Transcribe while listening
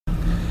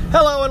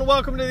Hello and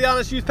welcome to the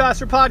Honest Youth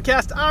Pastor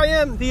Podcast. I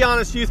am the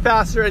Honest Youth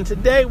Pastor, and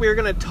today we are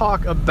going to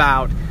talk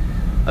about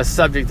a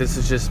subject that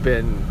has just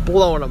been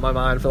blowing up my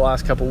mind for the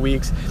last couple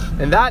weeks,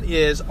 and that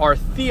is our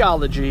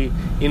theology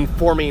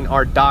informing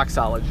our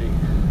doxology.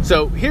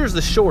 So here's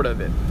the short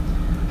of it.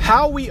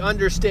 How we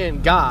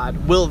understand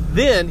God will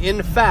then,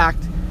 in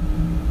fact,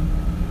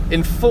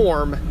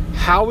 inform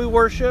how we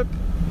worship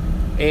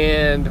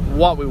and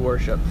what we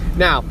worship.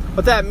 Now,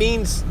 what that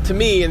means to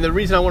me, and the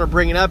reason I want to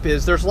bring it up,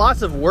 is there's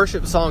lots of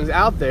worship songs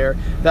out there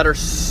that are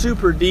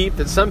super deep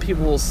that some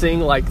people will sing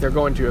like they're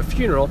going to a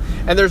funeral,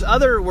 and there's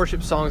other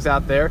worship songs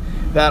out there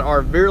that are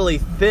really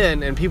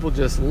thin and people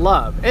just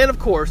love. And of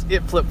course,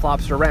 it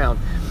flip-flops around.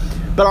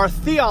 But our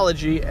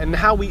theology and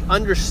how we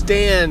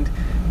understand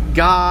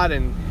God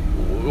and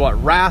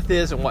what wrath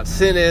is and what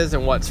sin is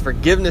and what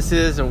forgiveness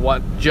is and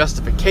what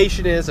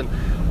justification is and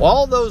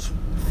all those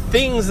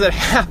things that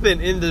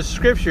happen in the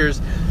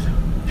scriptures,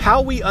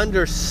 how we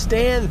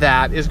understand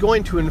that is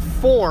going to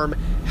inform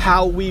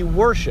how we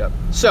worship.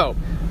 So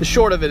the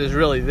short of it is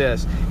really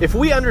this. If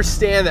we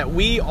understand that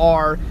we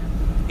are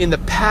in the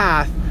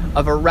path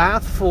of a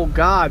wrathful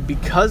God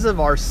because of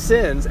our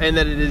sins, and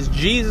that it is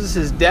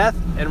Jesus' death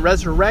and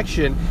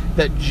resurrection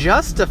that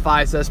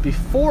justifies us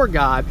before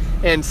God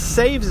and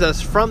saves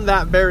us from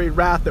that very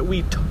wrath that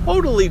we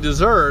totally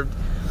deserved,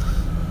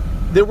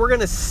 then we're going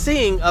to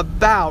sing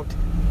about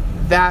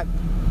that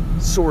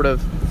sort of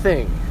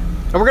thing.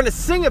 And we're going to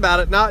sing about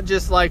it not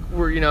just like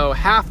we're,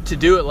 have to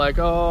do it like,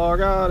 oh,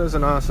 God is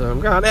an awesome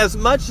God. As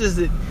much as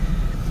it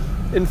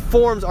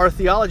informs our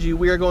theology,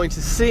 we are going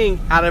to sing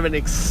out of an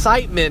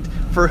excitement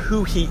for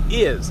who He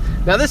is.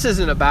 Now, this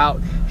isn't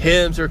about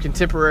hymns or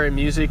contemporary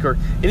music or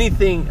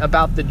anything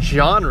about the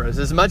genres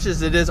as much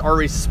as it is our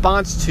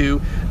response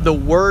to the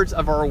words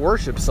of our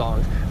worship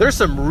songs. There's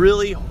some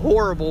really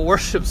horrible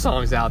worship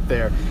songs out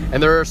there,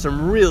 and there are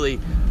some really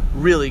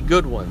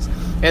good ones,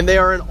 and they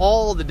are in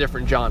all the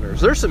different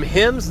genres. There's some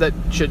hymns that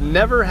should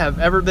never have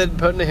ever been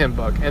put in a hymn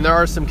book, and there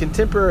are some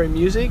contemporary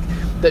music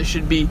that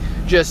should be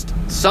just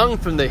sung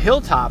from the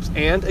hilltops,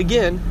 and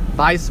again,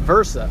 vice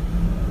versa.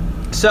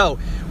 So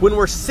when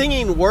we're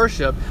singing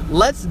worship,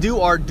 let's do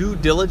our due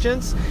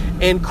diligence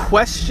and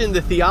question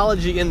the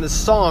theology in the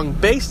song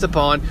based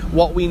upon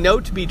what we know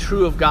to be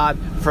true of God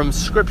from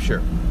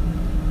Scripture.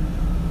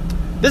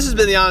 This has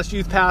been the Honest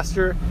Youth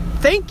Pastor.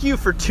 Thank you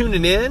for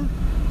tuning in.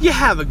 You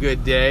have a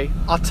good day.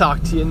 I'll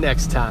talk to you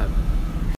next time.